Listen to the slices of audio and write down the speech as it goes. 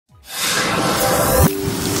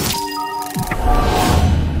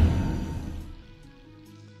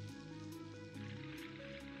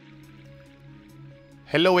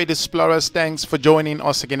Hello EDUSPLORERs, thanks for joining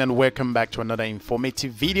us again and welcome back to another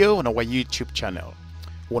informative video on our YouTube channel.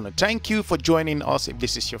 I want to thank you for joining us. If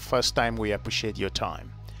this is your first time, we appreciate your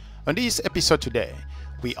time. On this episode today,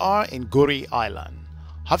 we are in Goree Island.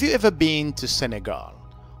 Have you ever been to Senegal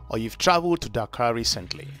or you've traveled to Dakar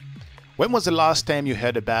recently? When was the last time you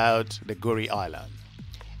heard about the Goree Island?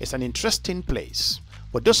 It's an interesting place.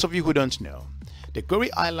 For those of you who don't know, the Goree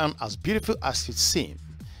Island, as beautiful as it seems,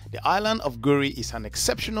 the island of Goree is an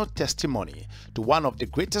exceptional testimony to one of the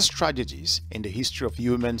greatest tragedies in the history of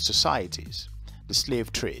human societies, the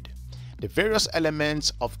slave trade. The various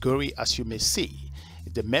elements of Goree, as you may see,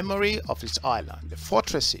 the memory of its island, the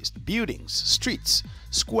fortresses, buildings, streets,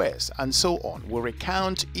 squares, and so on, will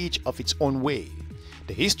recount each of its own way.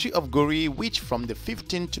 The history of Goree, which from the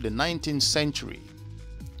 15th to the 19th century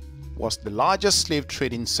was the largest slave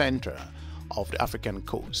trading center of the African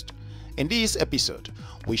coast. In this episode,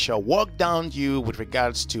 we shall walk down you with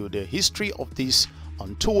regards to the history of this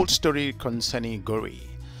untold story concerning Goree.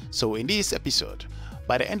 So in this episode,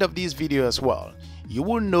 by the end of this video as well, you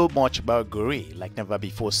will know much about Goree like never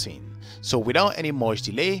before seen. So without any much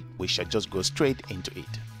delay, we shall just go straight into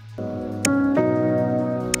it.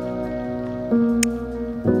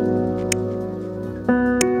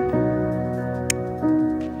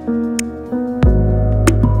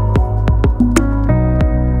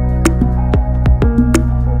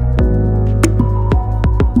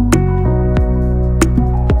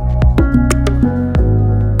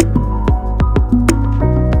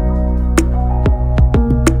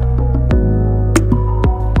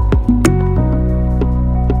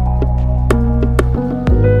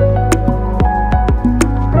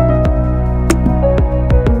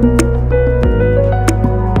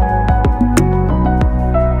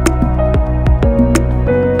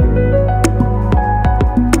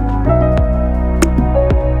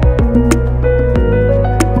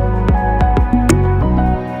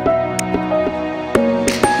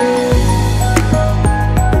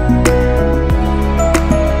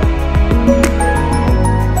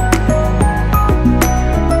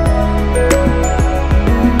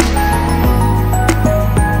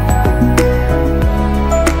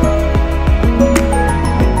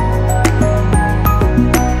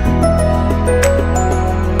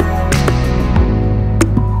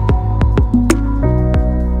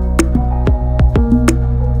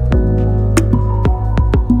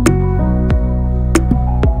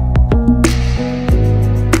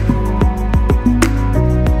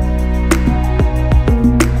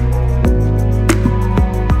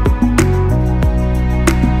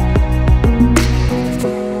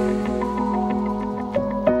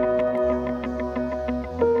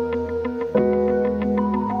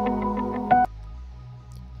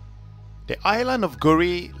 The island of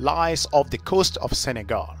Goree lies off the coast of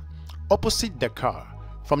Senegal, opposite Dakar.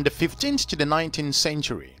 From the 15th to the 19th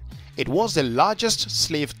century, it was the largest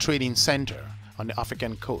slave trading center on the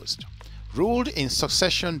African coast, ruled in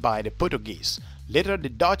succession by the Portuguese, later the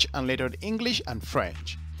Dutch, and later the English and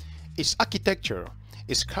French. Its architecture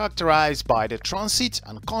is characterized by the transit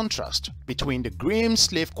and contrast between the grim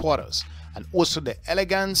slave quarters and also the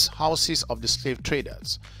elegant houses of the slave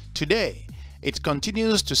traders. Today, it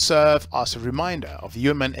continues to serve as a reminder of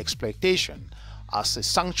human exploitation, as a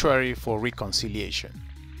sanctuary for reconciliation.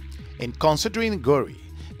 In considering Goree,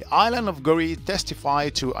 the island of Goree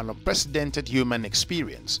testifies to an unprecedented human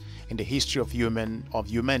experience in the history of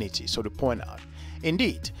humanity, so to point out.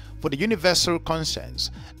 Indeed, for the universal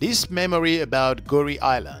conscience, this memory about Goree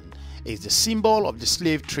Island is the symbol of the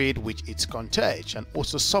slave trade with its contagion and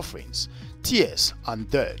also sufferings, tears, and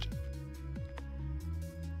dirt.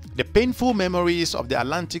 The painful memories of the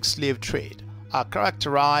Atlantic slave trade are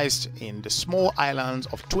characterized in the small islands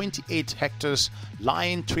of 28 hectares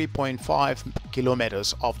lying 3.5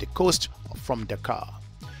 kilometers off the coast from Dakar.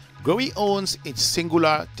 Goree owns its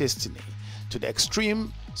singular destiny to the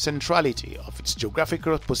extreme centrality of its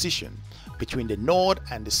geographical position between the north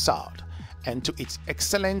and the south, and to its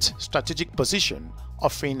excellent strategic position,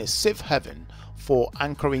 offering a safe haven for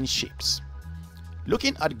anchoring ships.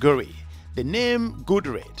 Looking at Goree, the name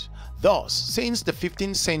Goodred, thus since the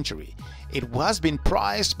 15th century, it has been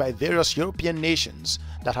prized by various European nations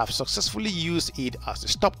that have successfully used it as a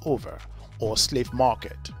stopover or slave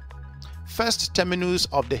market. First terminus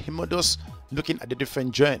of the Himodos, looking at the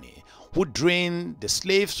different journey, who drained the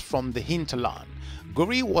slaves from the hinterland,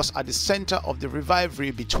 Goree was at the center of the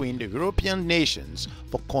rivalry between the European nations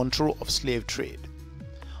for control of slave trade.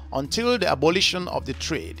 Until the abolition of the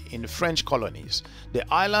trade in the French colonies, the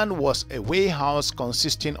island was a warehouse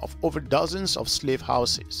consisting of over dozens of slave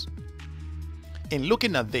houses. In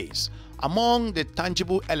looking at this, Among the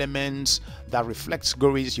tangible elements that reflects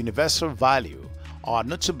Goree's universal value are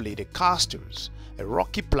notably the castles, a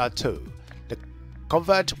rocky plateau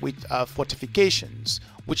covered with fortifications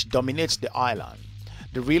which dominates the island,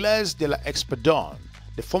 the Relais de l'Espadon,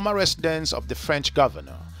 the former residence of the French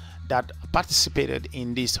governor that participated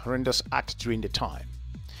in this horrendous act during the time.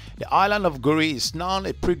 The island of Goree is now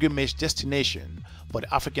a pilgrimage destination for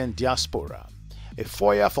the African diaspora, a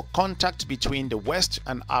foyer for contact between the West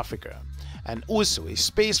and Africa, and also a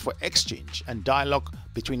space for exchange and dialogue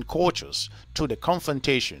between cultures through the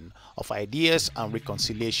confrontation of ideas and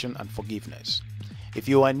reconciliation and forgiveness. If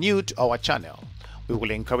you are new to our channel, we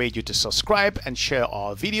will encourage you to subscribe and share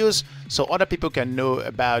our videos so other people can know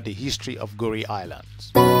about the history of Goree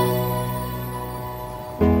Islands.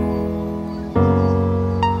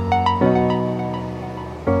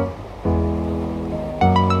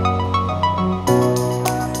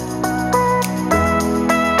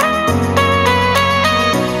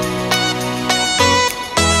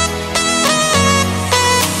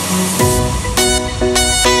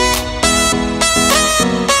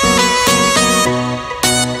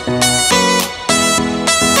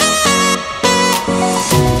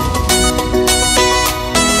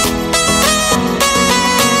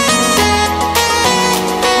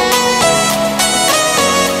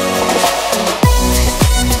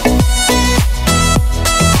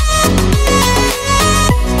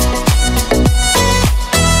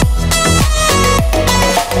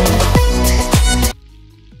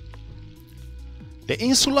 The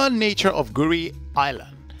insular nature of Goree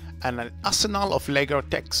Island and an arsenal of legal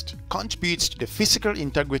text contributes to the physical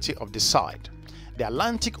integrity of the site. The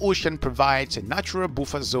Atlantic Ocean provides a natural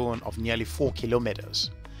buffer zone of nearly 4 kilometers.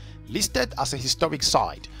 Listed as a historic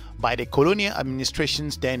site by the colonial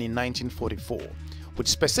administrations then in 1944, with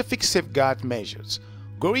specific safeguard measures,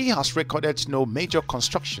 Goree has recorded no major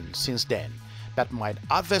construction since then that might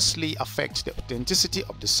adversely affect the authenticity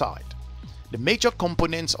of the site, the major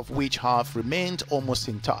components of which have remained almost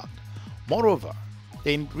intact. Moreover,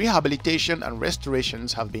 the rehabilitation and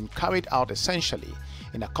restorations have been carried out essentially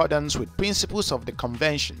in accordance with principles of the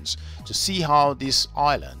conventions to see how this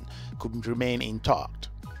island could remain intact.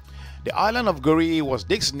 The island of Goree was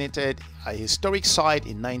designated a historic site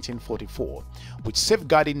in 1944 with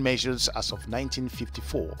safeguarding measures as of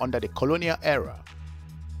 1954 under the colonial era.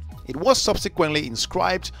 It was subsequently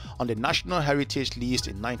inscribed on the National Heritage List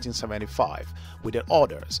in 1975 with the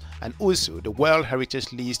others, and also the World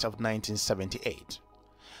Heritage List of 1978.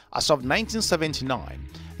 As of 1979,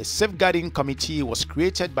 a safeguarding committee was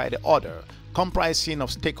created by the order comprising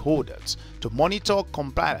of stakeholders to monitor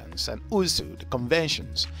compliance and also the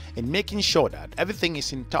conventions in making sure that everything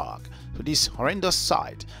is intact to this horrendous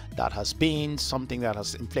site that has been something that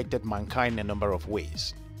has inflicted mankind in a number of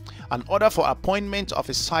ways. An order for appointment of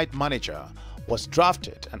a site manager was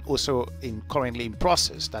drafted and also currently in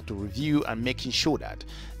process that to review and making sure that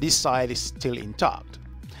this site is still intact.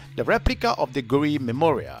 The replica of the Goree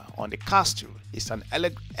Memorial on the castle is an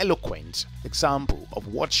eloquent example of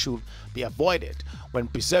what should be avoided when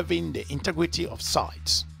preserving the integrity of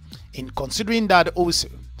sites. In considering that also,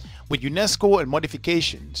 with UNESCO and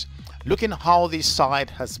modifications, looking how this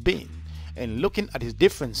site has been, and looking at its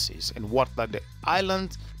differences and what the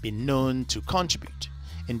island been known to contribute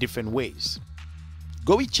in different ways.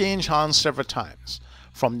 Goree changed hands several times,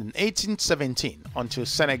 from 1817 until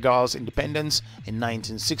Senegal's independence in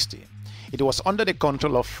 1960. It was under the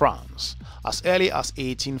control of France as early as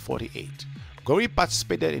 1848. Goree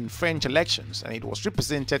participated in French elections and it was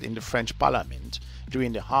represented in the French Parliament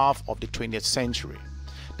during the half of the 20th century.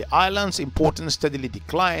 The island's importance steadily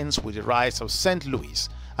declines with the rise of St. Louis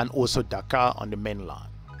and also Dakar on the mainland.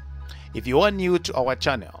 If you are new to our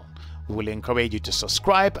channel, we will encourage you to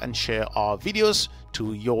subscribe and share our videos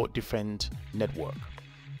to your different network.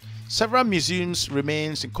 Several museums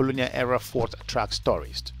remain in colonial era fort attracts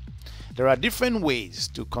tourists. There are different ways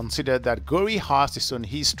to consider that Goree has its own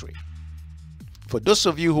history. For those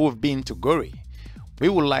of you who have been to Goree, we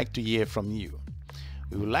would like to hear from you.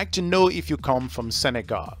 We would like to know if you come from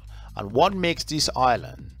Senegal and what makes this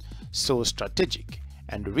island so strategic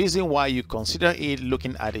and the reason why you consider it,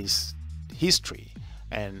 looking at its history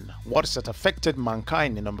and what has affected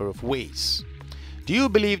mankind in a number of ways. Do you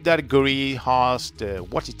believe that Goree has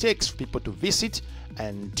what it takes for people to visit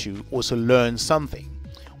and to also learn something?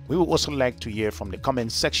 We would also like to hear from the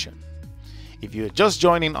comment section. If you're just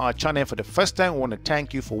joining our channel for the first time, we want to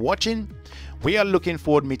thank you for watching. We are looking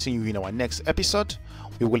forward to meeting you in our next episode.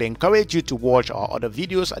 We will encourage you to watch our other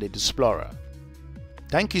videos at EDUSPLORER.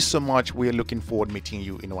 Thank you so much. We are looking forward to meeting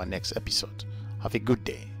you in our next episode. Have a good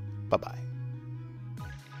day. Bye-bye.